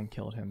have gone and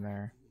killed him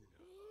there.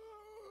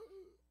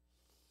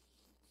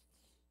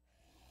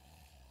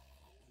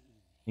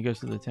 He goes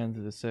to the 10, to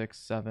the 6,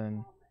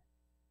 7.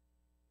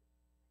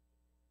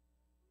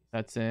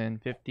 That's in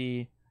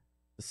 50,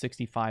 the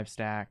 65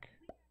 stack.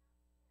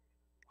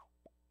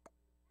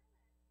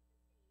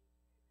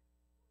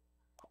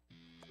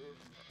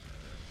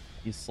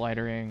 He's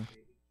slidering.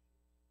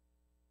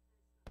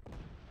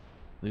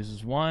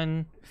 Loses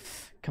 1.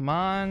 Come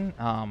on.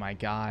 Oh my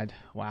god.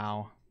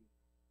 Wow.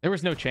 There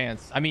was no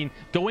chance. I mean,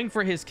 going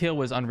for his kill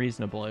was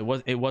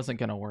unreasonable. It wasn't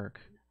gonna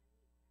work.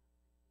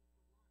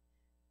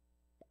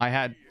 I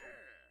had,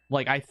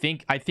 like, I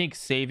think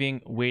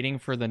waiting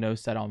for the no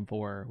set on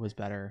 4 was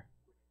better.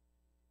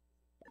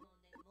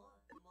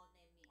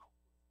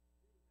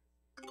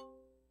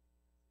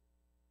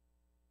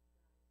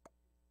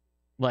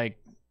 Like,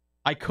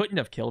 I couldn't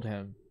have killed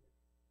him.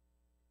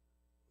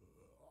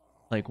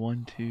 Like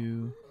 1,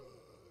 2.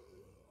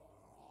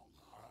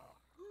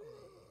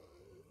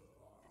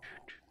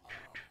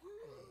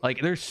 Like,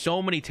 there's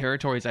so many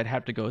territories I'd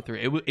have to go through.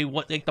 It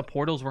was like the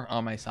portals were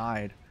on my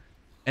side,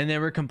 and they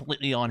were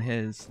completely on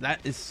his.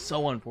 That is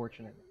so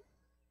unfortunate.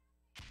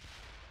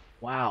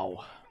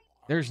 Wow,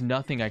 there's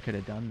nothing I could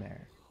have done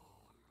there.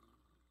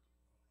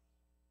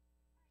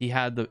 He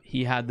had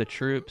the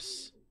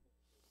troops.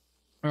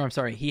 Or I'm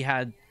sorry, he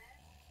had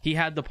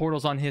the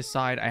portals on his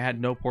side. I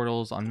had no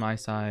portals on my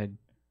side.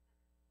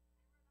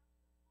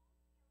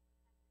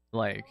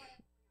 Like,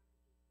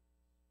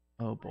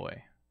 oh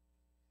boy.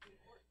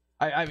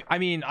 I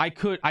mean, I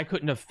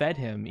couldn't have fed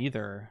him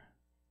either.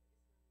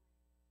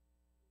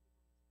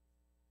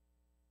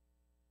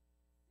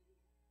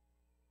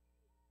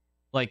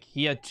 Like,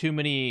 he had too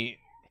many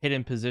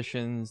hidden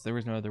positions. There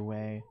was no other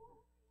way.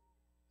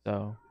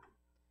 So,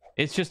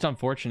 it's just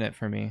unfortunate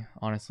for me,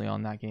 honestly,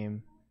 on that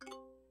game.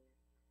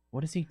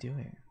 What is he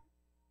doing?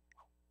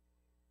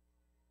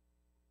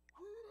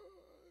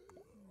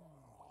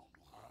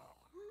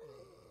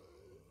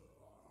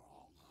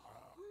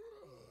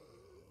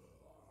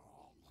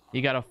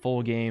 He got a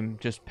full game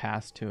just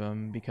passed to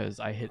him because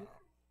I hit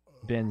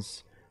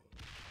Ben's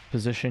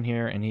position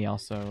here, and he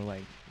also,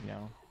 like, you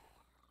know.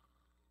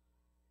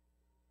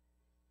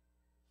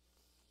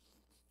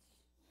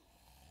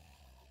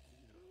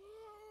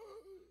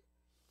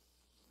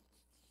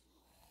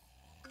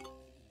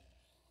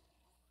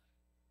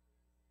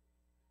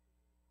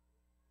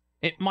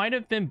 It might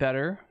have been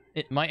better.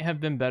 It might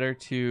have been better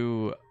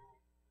to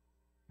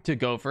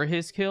go for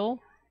his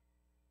kill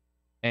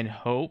and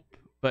hope,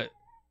 but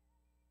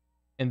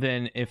and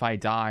then if I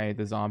die,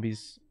 the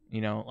zombies,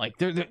 you know, like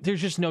there's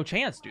just no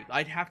chance, dude.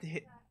 I'd have to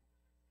hit.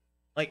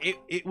 Like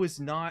it was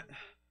not.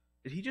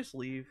 Did he just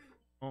leave?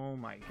 Oh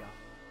my god.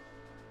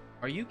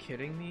 Are you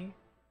kidding me?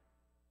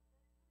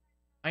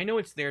 I know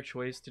it's their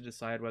choice to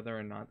decide whether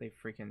or not they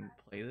freaking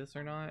play this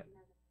or not,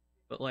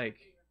 but like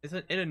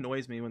it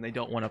annoys me when they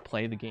don't want to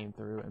play the game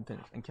through and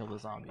finish and kill the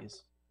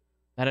zombies.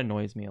 That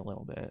annoys me a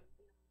little bit.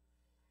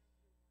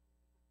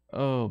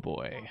 Oh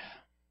boy.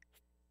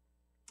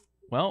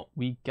 Well,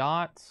 we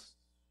got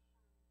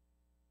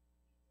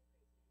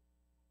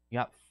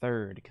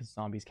third because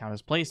zombies count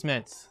as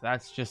placements.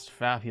 That's just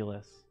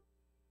fabulous.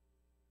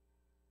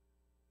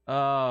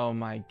 Oh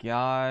my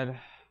god.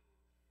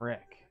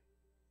 Frick.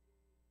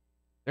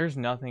 There's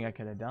nothing I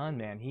could have done,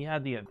 man. He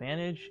had the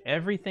advantage.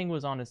 Everything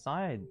was on his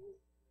side.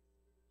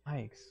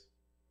 Yikes.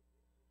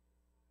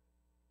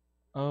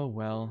 Oh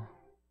well.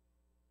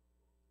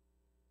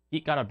 He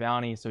got a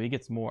bounty, so he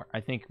gets more. I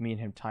think me and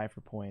him tie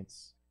for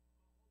points.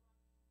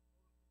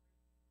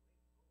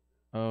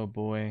 Oh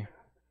boy.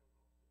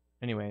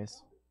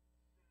 Anyways,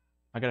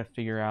 I gotta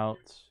figure out.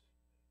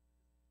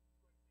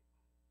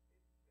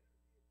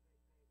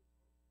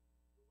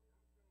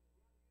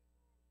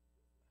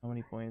 How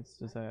many points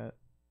does that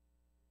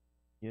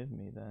give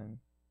me then?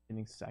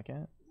 Getting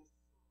second?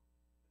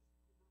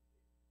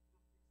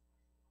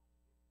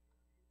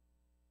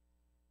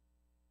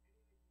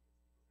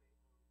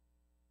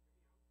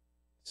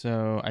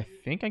 So I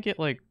think I get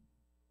like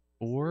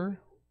 4,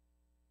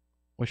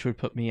 which would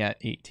put me at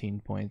 18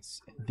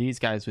 points. These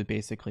guys would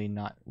basically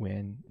not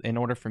win. In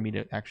order for me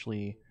to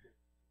actually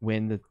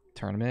win the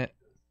tournament,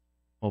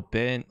 well,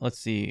 Ben, let's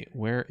see,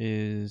 where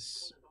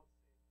is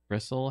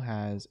Bristle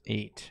has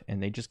 8,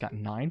 and they just got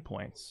 9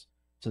 points.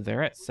 So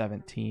they're at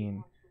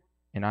 17,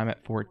 and I'm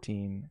at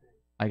 14.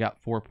 I got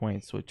 4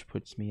 points, which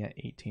puts me at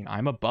 18.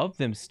 I'm above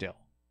them still.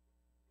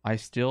 I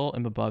still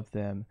am above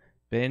them.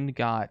 Ben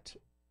got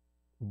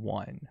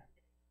 1.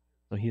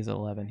 So he's at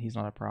 11. He's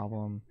not a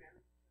problem.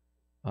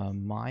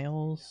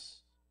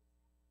 Miles.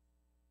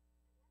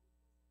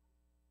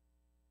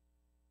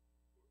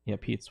 Yeah,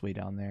 Pete's way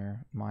down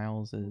there.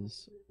 Miles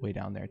is way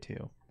down there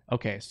too.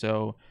 Okay,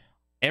 so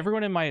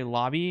everyone in my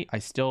lobby, I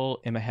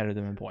still am ahead of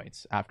them in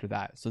points after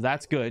that. So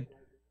that's good.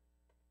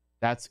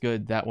 That's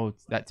good.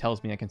 That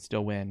tells me I can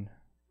still win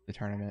the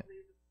tournament.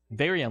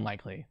 Very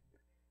unlikely.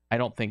 I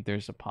don't think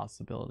there's a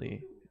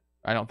possibility.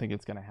 I don't think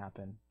it's gonna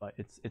happen, but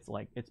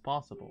it's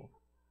possible.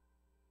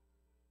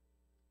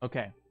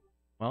 Okay.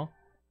 Well,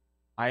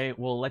 I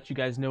will let you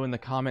guys know in the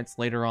comments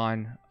later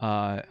on.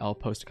 I'll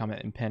post a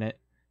comment and pin it.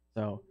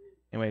 So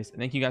anyways,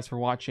 thank you guys for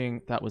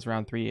watching. That was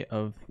round 3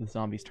 of the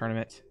Zombies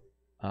tournament.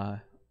 I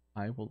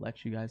will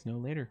let you guys know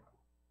later.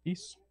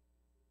 Peace.